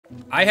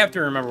I have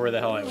to remember where the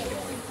hell I was going,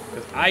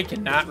 because I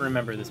cannot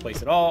remember this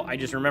place at all. I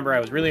just remember I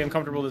was really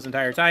uncomfortable this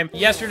entire time.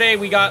 Yesterday,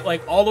 we got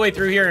like all the way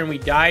through here and we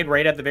died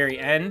right at the very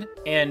end.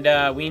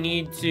 And we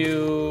need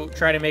to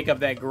try to make up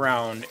that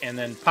ground and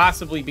then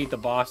possibly beat the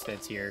boss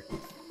that's here.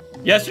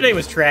 Yesterday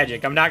was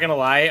tragic. I'm not gonna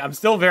lie. I'm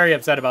still very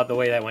upset about the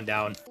way that went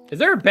down. Is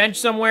there a bench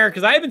somewhere?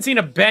 Because I haven't seen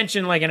a bench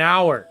in like an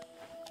hour.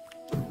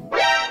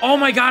 Oh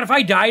my God, if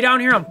I die down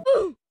here, I'm...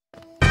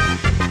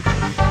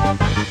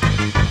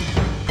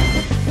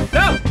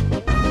 No!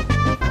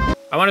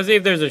 I want to see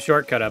if there's a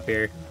shortcut up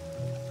here.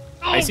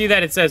 I see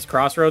that it says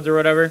crossroads or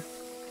whatever.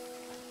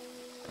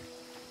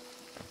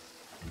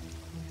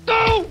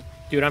 No!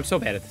 Dude, I'm so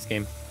bad at this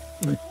game.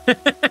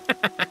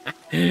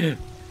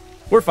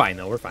 We're fine,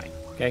 though. We're fine.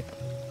 Okay?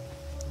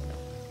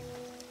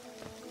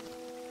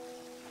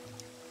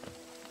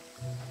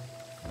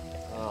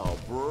 Oh,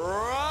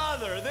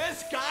 brother,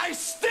 this guy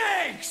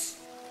stinks!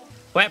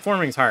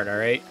 Platforming's hard, all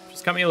right?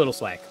 Just cut me a little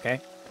slack,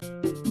 okay?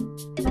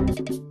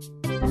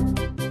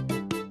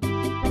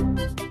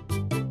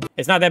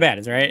 It's not that bad,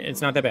 is right?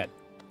 It's not that bad.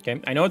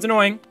 Okay, I know it's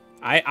annoying.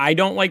 I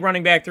don't like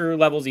running back through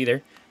levels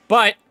either,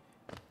 but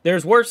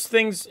there's worse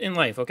things in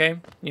life, okay?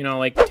 You know,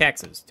 like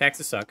taxes.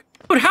 Taxes suck.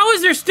 But how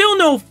is there still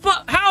no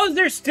how is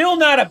there still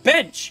not a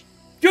bench?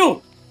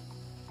 Dude,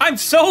 I'm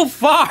so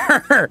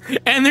far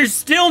and there's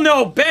still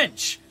no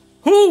bench.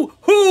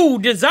 Who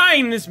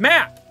designed this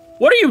map?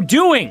 What are you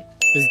doing?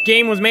 This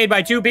game was made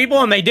by 2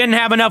 people and they didn't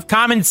have enough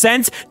common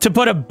sense to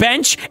put a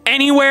bench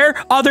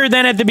anywhere other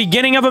than at the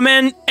beginning of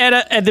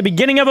at the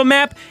beginning of a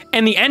map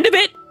and the end of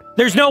it.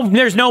 There's no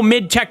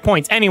mid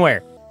checkpoints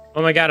anywhere.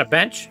 Oh my God, a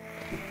bench?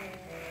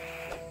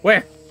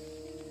 Where?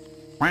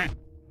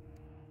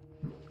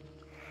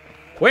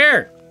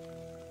 Where?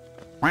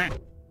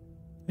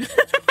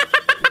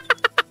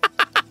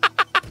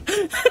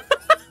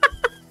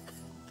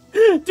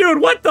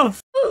 Dude, what the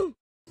f-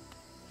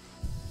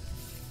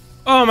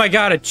 Oh my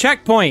God, a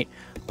checkpoint.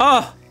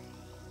 Oh,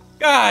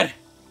 God.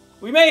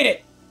 We made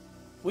it.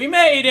 We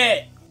made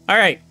it. All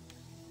right.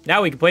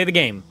 Now we can play the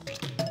game.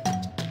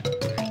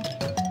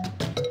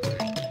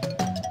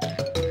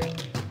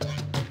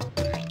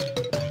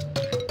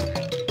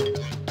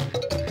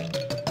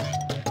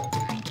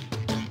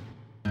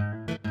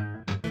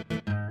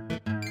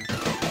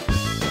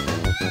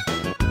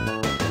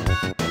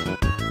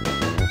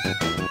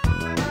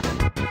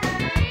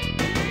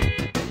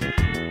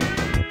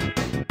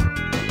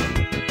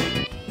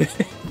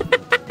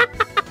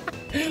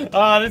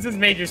 Oh, this is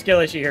major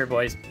skill issue here,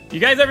 boys. You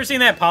guys ever seen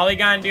that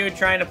Polygon dude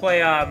trying to play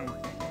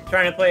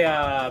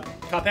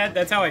Cuphead?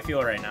 That's how I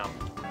feel right now.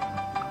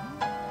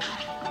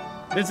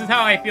 This is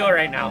how I feel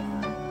right now.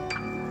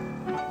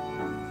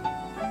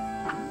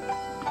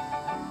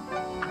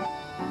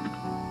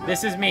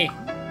 This is me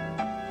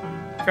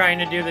trying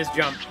to do this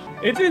jump.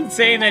 It's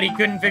insane that he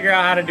couldn't figure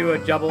out how to do a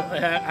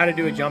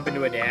jump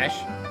into a dash.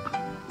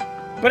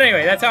 But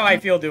anyway, that's how I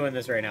feel doing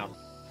this right now.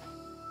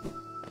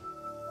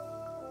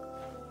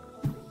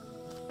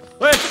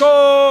 Let's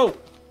go!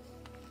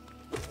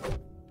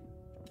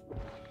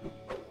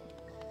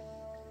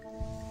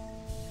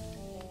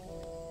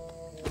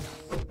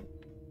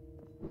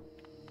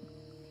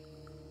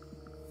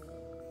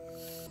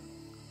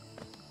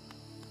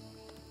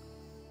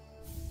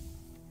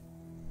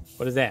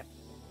 What is that?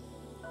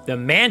 The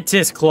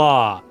Mantis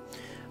Claw.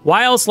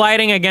 While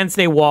sliding against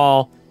a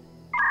wall,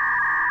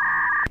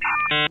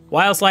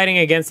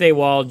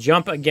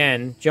 jump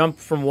again. Jump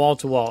from wall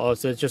to wall. Oh,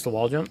 so it's just a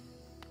wall jump?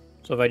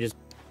 So if I just...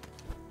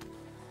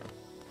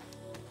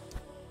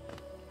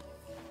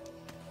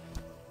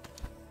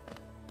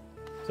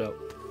 So...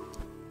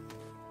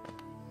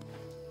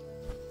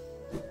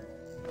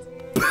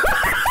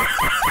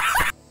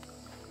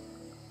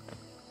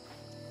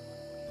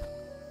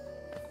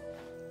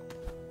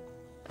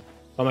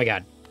 Oh my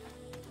God.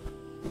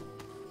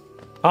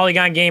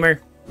 Polygon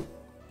Gamer.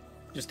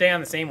 Just stay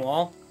on the same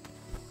wall?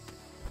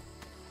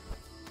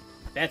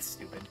 That's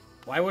stupid.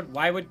 Why wouldn't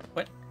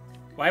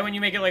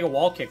you make it like a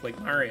wall kick like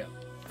Mario?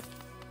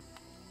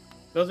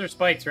 Those are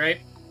spikes,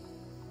 right?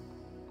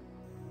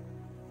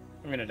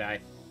 I'm gonna die.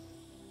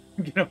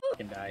 I'm gonna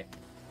fucking die.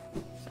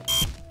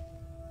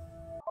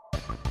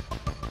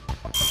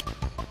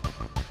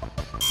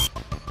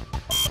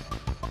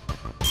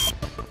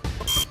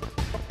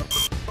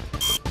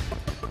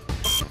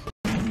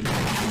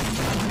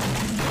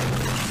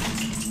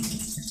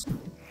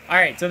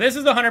 Alright, so this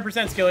is a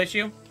 100% skill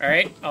issue.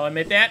 Alright, I'll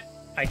admit that.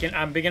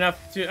 I'm a big enough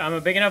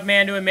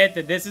man to admit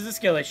that this is a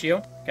skill issue.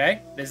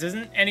 Okay? This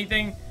isn't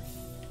anything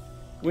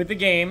with the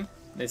game.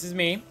 This is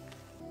me.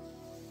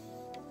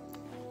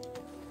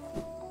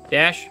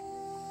 Dash.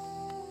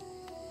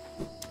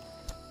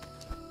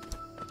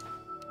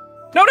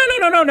 No, no,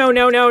 no, no, no,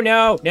 no, no,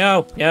 no,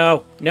 no,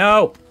 no,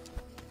 no.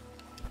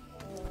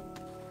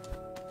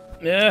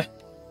 Ugh.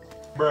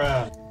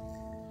 Bruh.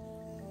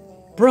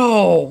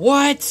 Bro,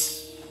 what?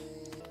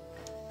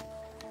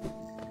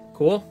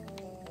 Cool.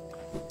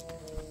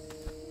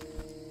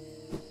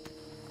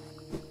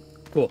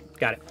 Cool,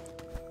 got it.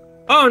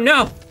 Oh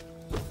no!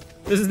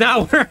 This is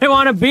not where I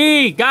want to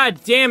be.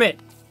 God damn it.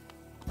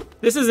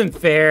 This isn't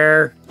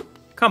fair.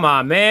 Come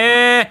on,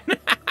 man.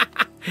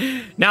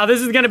 Now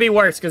this is going to be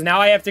worse because now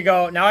I have to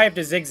go. Now I have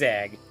to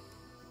zigzag.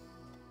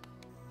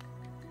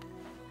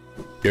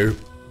 Here.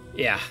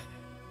 Yeah.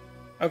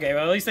 Okay,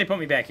 well, at least they put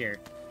me back here.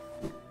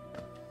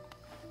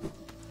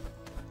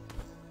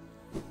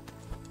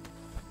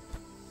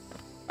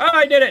 Oh,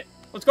 I did it.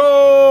 Let's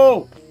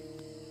go.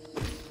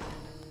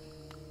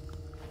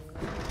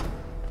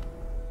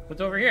 What's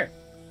over here?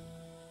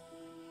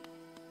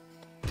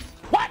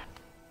 What?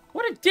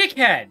 What a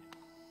dickhead.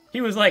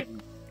 He was like,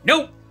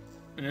 nope.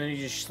 And then he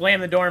just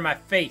slammed the door in my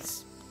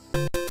face.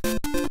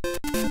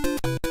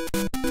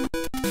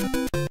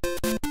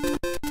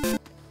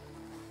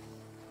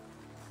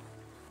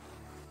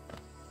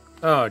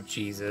 Oh,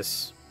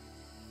 Jesus.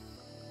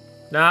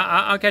 Nah,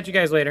 I'll catch you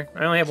guys later.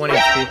 I only have 1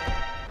 HP.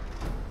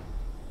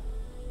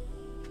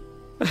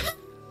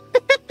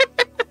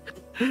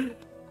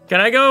 Can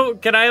I go?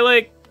 Can I,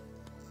 like...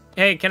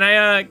 Hey, can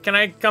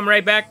I come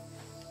right back?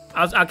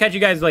 I'll catch you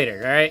guys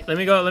later, all right? Let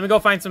me go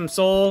find some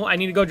soul. I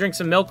need to go drink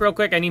some milk real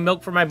quick. I need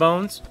milk for my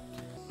bones.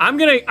 I'm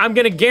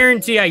gonna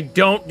guarantee I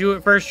don't do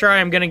it first try.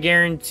 I'm gonna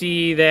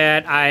guarantee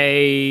that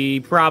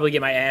I probably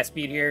get my ass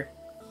beat here.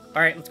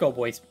 All right, let's go,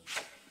 boys.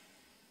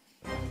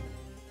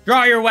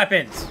 Draw your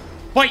weapons.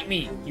 Fight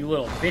me, you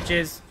little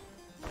bitches.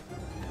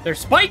 There's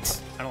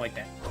spikes? I don't like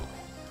that.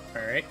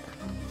 All right.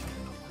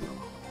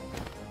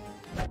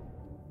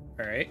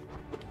 All right.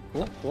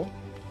 Cool, cool.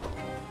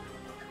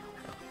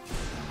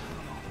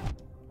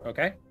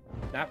 Okay.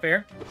 Not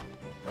fair.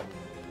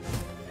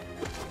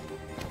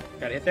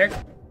 Got a hit there.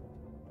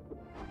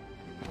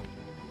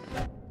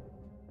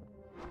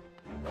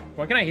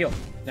 When can I heal?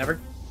 Never.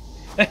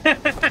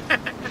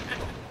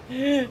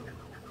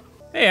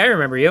 Hey, I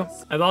remember you.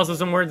 I've also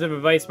some words of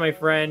advice, my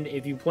friend.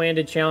 If you plan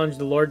to challenge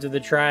the lords of the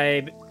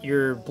tribe,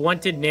 your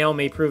blunted nail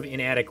may prove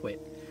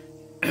inadequate.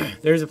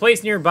 There's a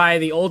place nearby,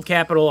 the old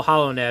capital,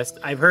 Hollow Nest.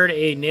 I've heard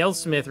a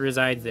nailsmith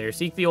resides there.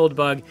 Seek the old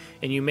bug,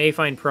 and you may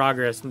find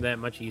progress that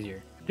much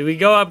easier. Do we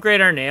go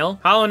upgrade our nail?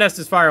 Hollow Nest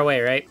is far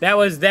away, right? That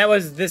was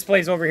this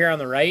place over here on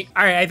the right.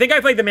 All right, I think I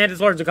played the Mantis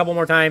Lords a couple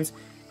more times,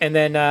 and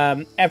then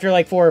after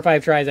like 4 or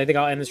 5 tries, I think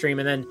I'll end the stream,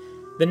 and then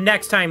the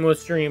next time we'll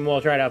stream,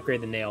 we'll try to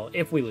upgrade the nail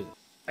if we lose.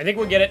 I think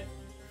we'll get it.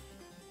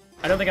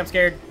 I don't think I'm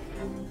scared.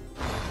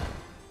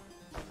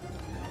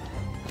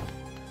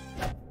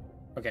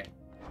 Okay.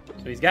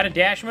 So he's got a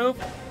dash move.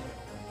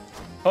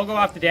 He'll go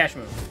off the dash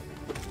move.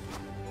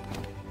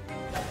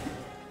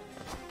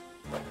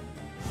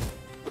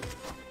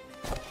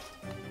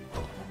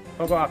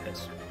 He'll go off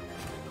this.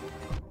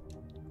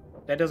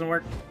 That doesn't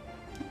work.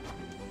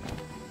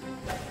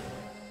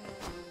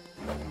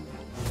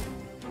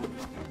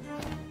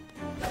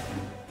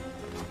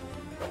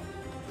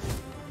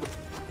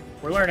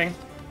 We're learning.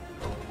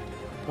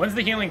 When's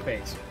the healing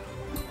phase?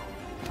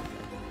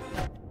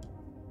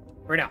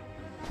 Right now.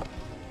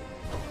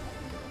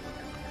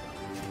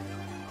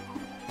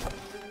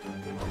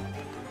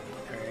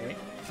 Alright.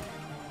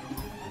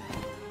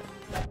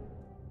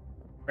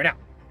 Right now.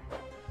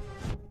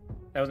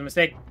 That was a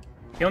mistake.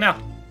 Heal now.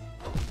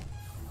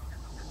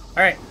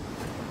 Alright.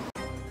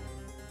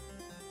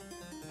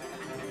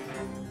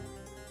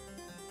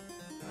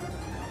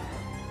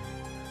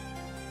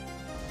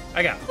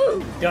 I got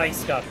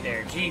diced up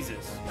there.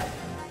 Jesus.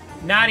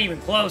 Not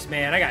even close,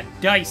 man. I got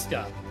diced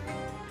up.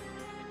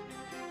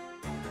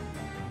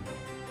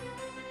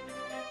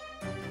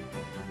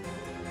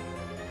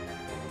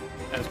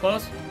 That was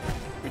close.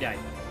 We died.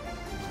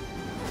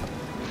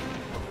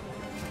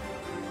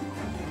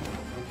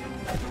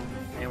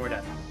 And we're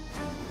done.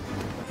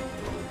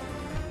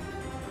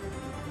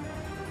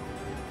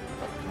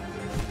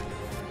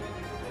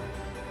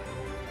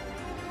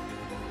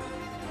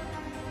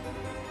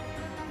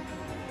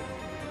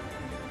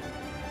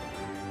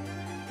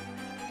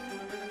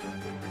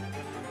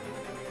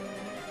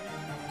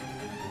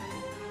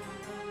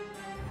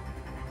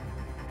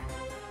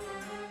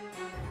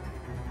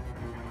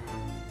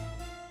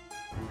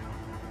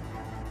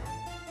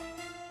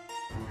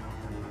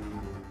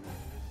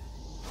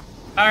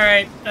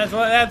 Alright,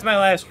 that's my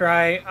last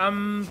try.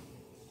 I'm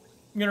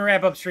gonna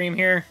wrap up stream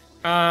here.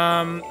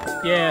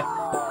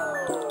 Yeah.